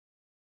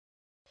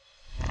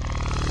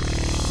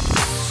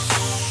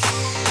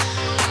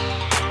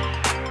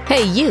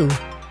Hey, you.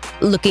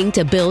 Looking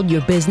to build your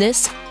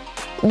business?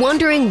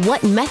 Wondering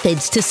what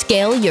methods to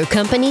scale your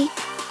company?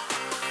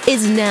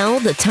 Is now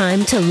the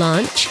time to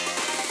launch?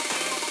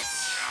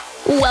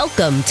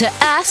 Welcome to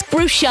Ask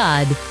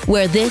Rushad,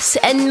 where this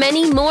and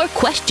many more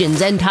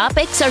questions and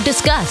topics are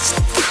discussed.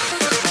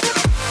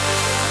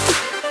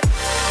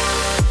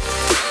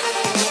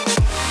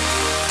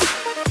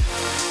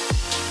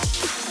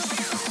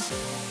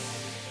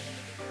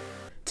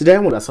 Today I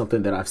want to talk about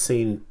something that I've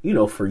seen,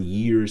 for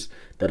years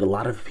that a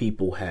lot of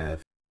people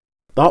have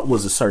thought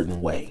was a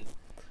certain way,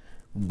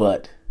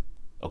 but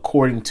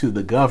according to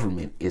the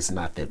government, it's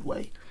not that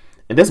way.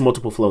 And there's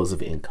multiple flows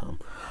of income.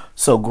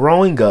 So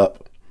growing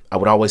up, I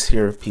would always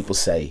hear people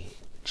say,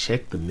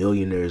 check the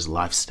millionaire's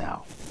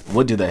lifestyle.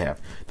 What do they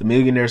have? The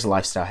millionaire's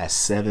lifestyle has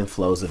 7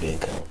 flows of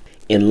income.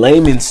 In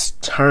layman's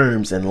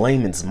terms and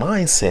layman's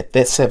mindset,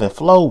 that 7th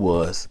flow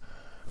was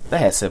they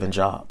had 7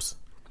 jobs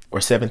or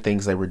 7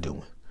 things they were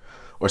doing.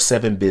 Or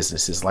 7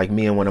 businesses. Like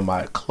me and one of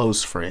my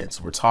close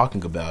friends were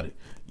talking about it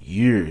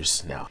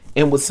years now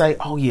and would say,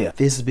 oh yeah,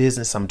 this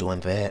business, I'm doing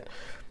that.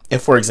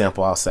 And for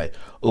example, I'll say,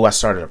 oh, I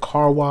started a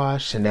car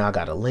wash and now I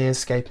got a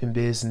landscaping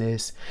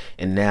business.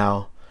 And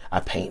now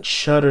I paint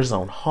shutters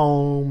on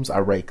homes. I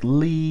rake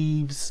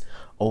leaves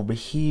over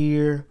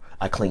here.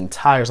 I clean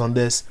tires on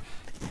this.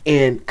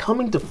 And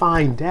coming to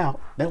find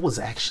out, that was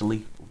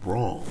actually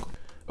wrong.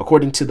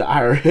 According to the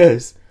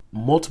IRS,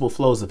 multiple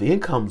flows of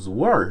incomes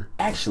were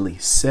actually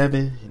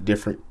 7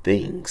 different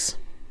things.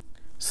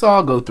 So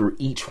I'll go through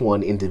each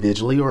one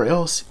individually, or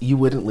else you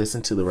wouldn't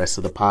listen to the rest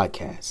of the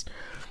podcast.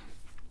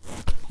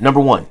 Number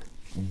 1,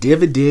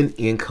 dividend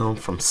income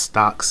from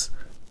stocks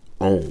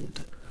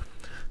owned.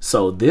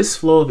 So this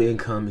flow of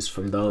income is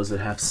from those that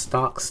have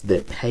stocks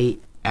that pay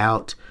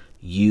out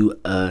you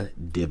a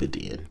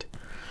dividend.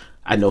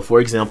 I know, for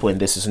example, and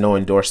this is no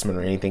endorsement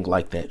or anything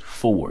like that,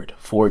 Ford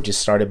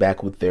just started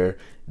back with their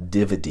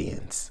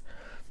dividends.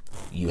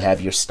 You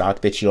have your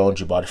stock that you owned,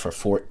 you bought it for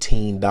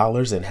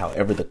 $14, and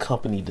however the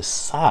company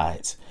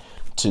decides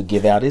to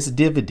give out its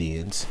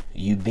dividends,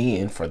 you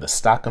then, for the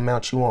stock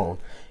amount you own,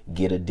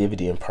 get a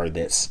dividend per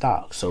that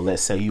stock. So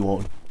let's say you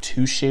own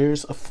 2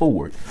 shares of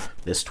Ford,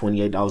 that's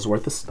 $28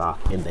 worth of stock,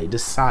 and they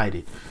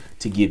decided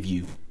to give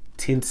you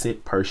 10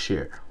 cents per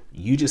share.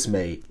 You just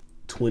made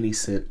 20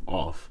 cents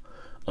off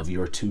of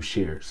your 2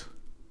 shares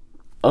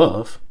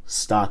of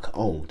stock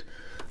owned.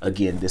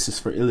 Again, this is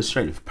for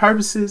illustrative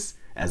purposes,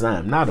 as I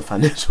am not a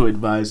financial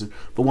advisor,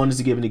 but wanted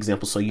to give an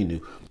example so you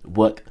knew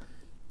what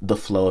the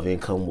flow of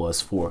income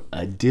was for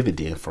a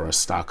dividend for a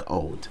stock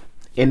owned.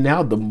 And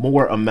now the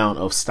more amount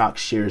of stock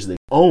shares they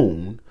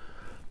own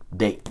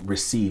that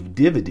receive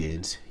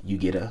dividends, you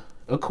get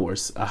of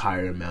course, a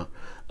higher amount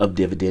of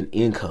dividend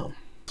income.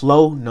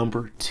 Flow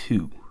number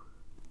 2,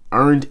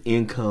 earned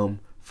income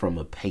from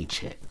a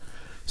paycheck.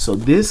 So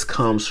this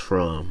comes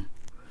from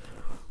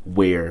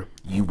where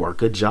you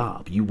work a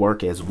job. You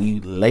work, as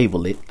we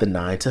label it, the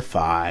 9 to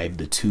 5,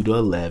 the 2 to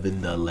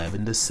 11, the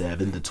 11 to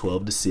 7, the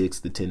 12 to 6,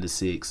 the 10 to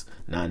 6,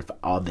 9 to 5,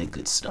 all that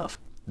good stuff.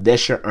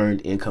 That's your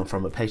earned income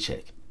from a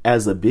paycheck.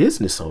 As a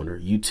business owner,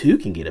 you too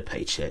can get a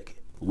paycheck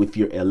with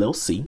your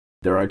LLC.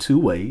 There are 2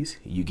 ways.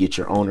 You get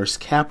your owner's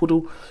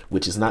capital,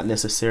 which is not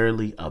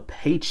necessarily a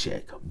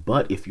paycheck,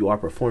 but if you are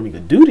performing a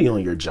duty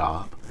on your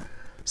job,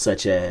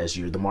 such as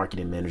you're the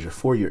marketing manager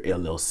for your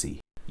LLC,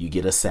 you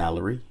get a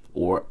salary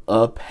or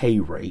a pay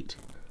rate.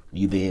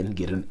 You then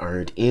get an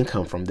earned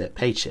income from that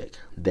paycheck.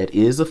 That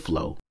is a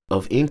flow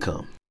of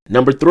income.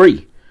 Number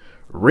 3,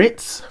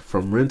 rents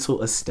from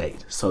rental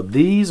estate. So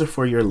these are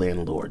for your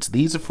landlords.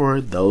 These are for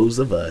those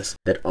of us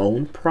that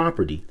own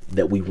property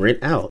that we rent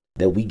out,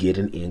 that we get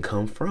an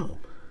income from.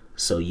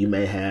 So you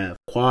may have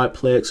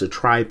quadplex or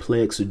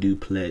triplex or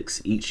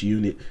duplex. Each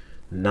unit,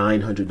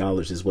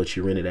 $900 is what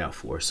you rent it out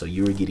for. So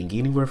you're getting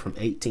anywhere from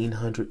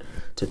 $1,800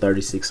 to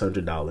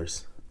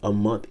 $3,600 a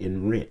month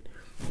in rent.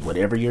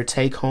 Whatever your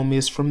take home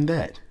is from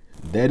that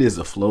is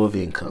a flow of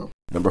income.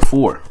 Number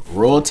 4,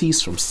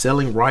 royalties from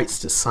selling rights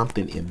to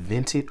something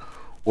invented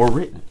or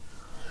written.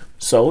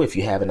 So if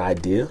you have an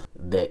idea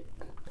that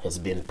has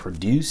been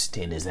produced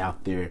and is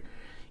out there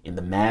in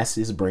the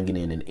masses, bringing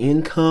in an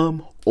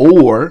income,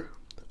 or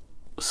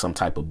some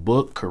type of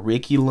book,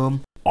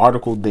 curriculum,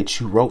 article that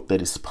you wrote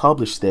that is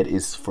published that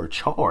is for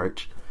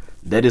charge,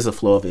 that is a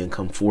flow of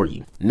income for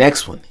you.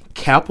 Next one,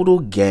 capital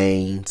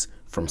gains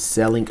from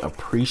selling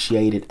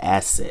appreciated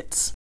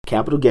assets.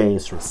 Capital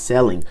gains from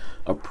selling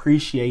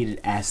appreciated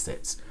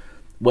assets.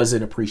 What's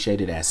an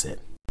appreciated asset?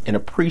 An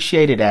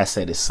appreciated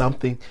asset is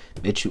something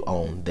that you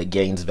own that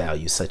gains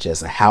value, such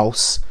as a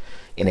house,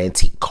 an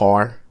antique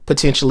car,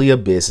 potentially a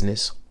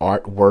business,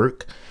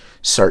 artwork,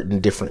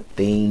 certain different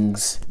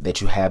things that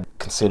you have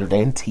considered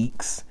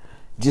antiques,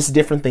 just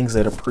different things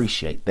that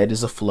appreciate. That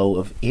is a flow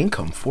of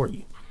income for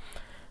you.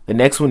 The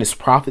next one is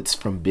profits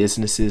from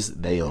businesses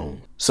they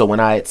own. So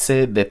when I had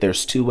said that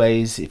there's 2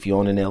 ways, if you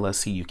own an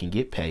LLC, you can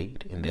get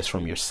paid, and that's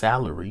from your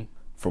salary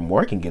from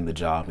working in the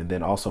job, and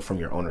then also from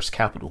your owner's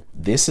capital.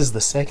 This is the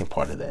second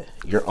part of that,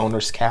 your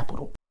owner's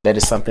capital. That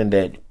is something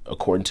that,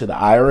 according to the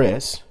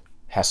IRS,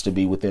 has to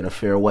be within a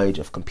fair wage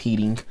of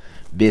competing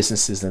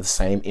businesses in the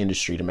same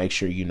industry to make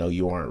sure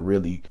you aren't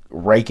really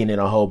raking in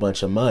a whole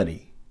bunch of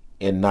money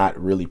and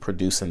not really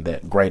producing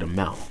that great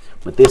amount.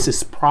 But this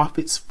is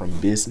profits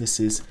from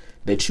businesses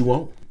that you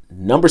own.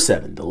 Number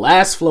 7, the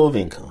last flow of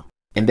income,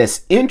 and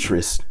that's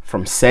interest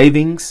from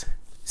savings,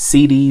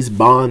 CDs,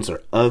 bonds,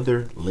 or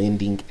other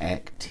lending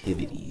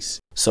activities.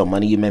 So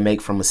money you may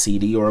make from a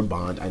CD or a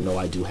bond. I know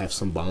I do have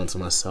some bonds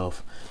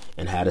myself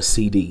and had a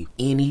CD.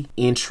 Any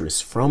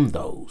interest from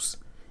those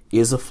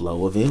is a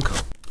flow of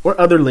income. Or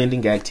other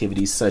lending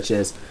activities, such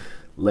as,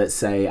 let's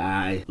say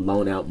I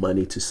loan out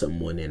money to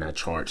someone and I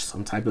charge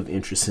some type of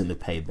interest in to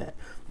pay that.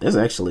 There's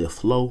actually a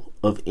flow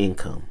of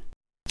income.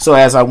 So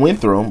as I went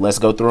through them, let's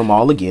go through them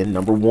all again.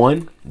 Number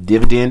 1,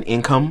 dividend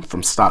income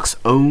from stocks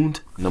owned.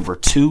 Number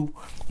 2,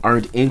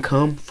 earned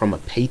income from a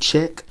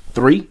paycheck.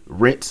 3,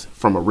 rent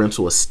from a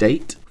rental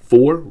estate.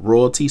 4,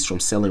 royalties from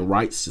selling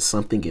rights to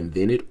something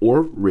invented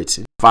or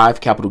written. 5,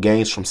 capital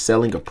gains from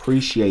selling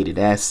appreciated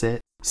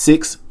assets.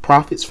 6,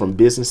 profits from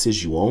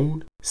businesses you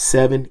own.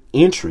 7,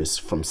 interest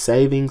from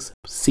savings,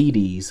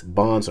 CDs,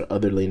 bonds, or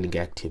other lending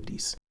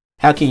activities.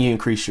 How can you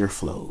increase your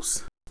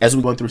flows? As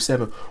we're going through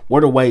 7,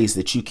 what are ways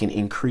that you can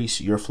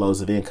increase your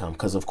flows of income?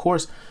 Because, of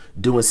course,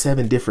 doing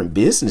 7 different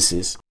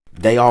businesses,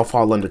 they all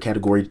fall under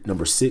category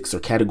number 6 or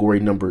category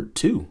number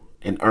 2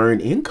 and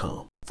earn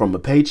income from a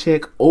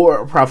paycheck or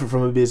a profit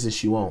from a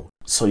business you own.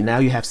 So now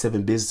you have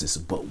 7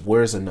 businesses, but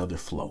where's another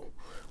flow?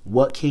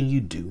 What can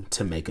you do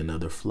to make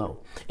another flow?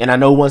 And I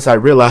know once I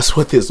realized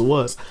what this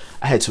was,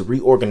 I had to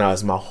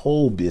reorganize my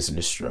whole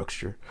business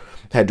structure.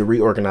 I had to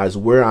reorganize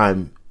where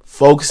I'm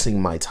focusing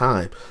my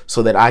time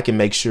so that I can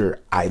make sure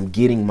I'm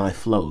getting my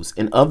flows.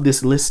 And of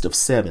this list of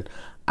 7,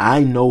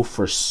 I know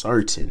for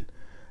certain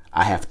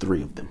I have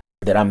 3 of them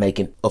that I'm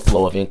making a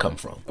flow of income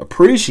from.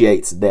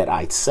 Appreciates that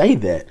I say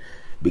that,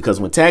 because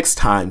when tax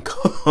time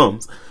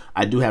comes,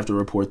 I do have to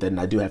report that and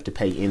I do have to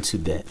pay into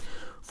that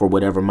for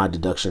whatever my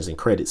deductions and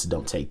credits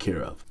don't take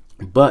care of.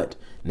 But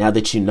now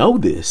that you know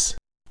this,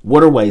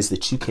 what are ways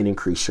that you can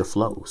increase your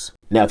flows?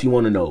 Now, if you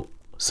want to know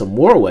some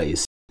more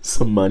ways,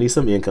 some money,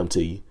 some income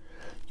to you,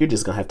 you're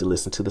just going to have to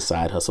listen to the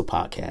Side Hustle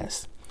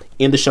podcast.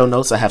 In the show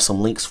notes, I have some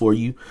links for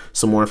you,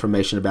 some more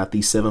information about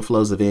these 7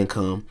 flows of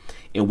income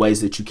and ways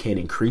that you can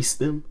increase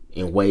them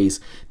and ways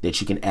that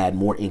you can add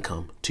more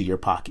income to your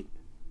pocket.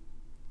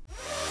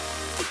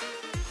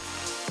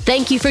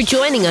 Thank you for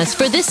joining us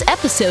for this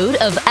episode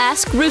of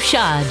Ask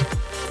Rushad.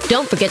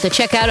 Don't forget to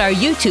check out our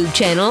YouTube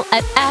channel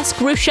at Ask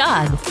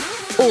Rushad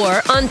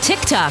or on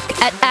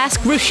TikTok at Ask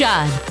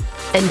Rushad.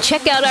 And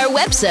check out our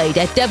website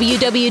at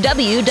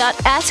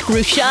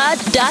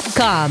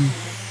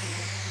www.askrushad.com.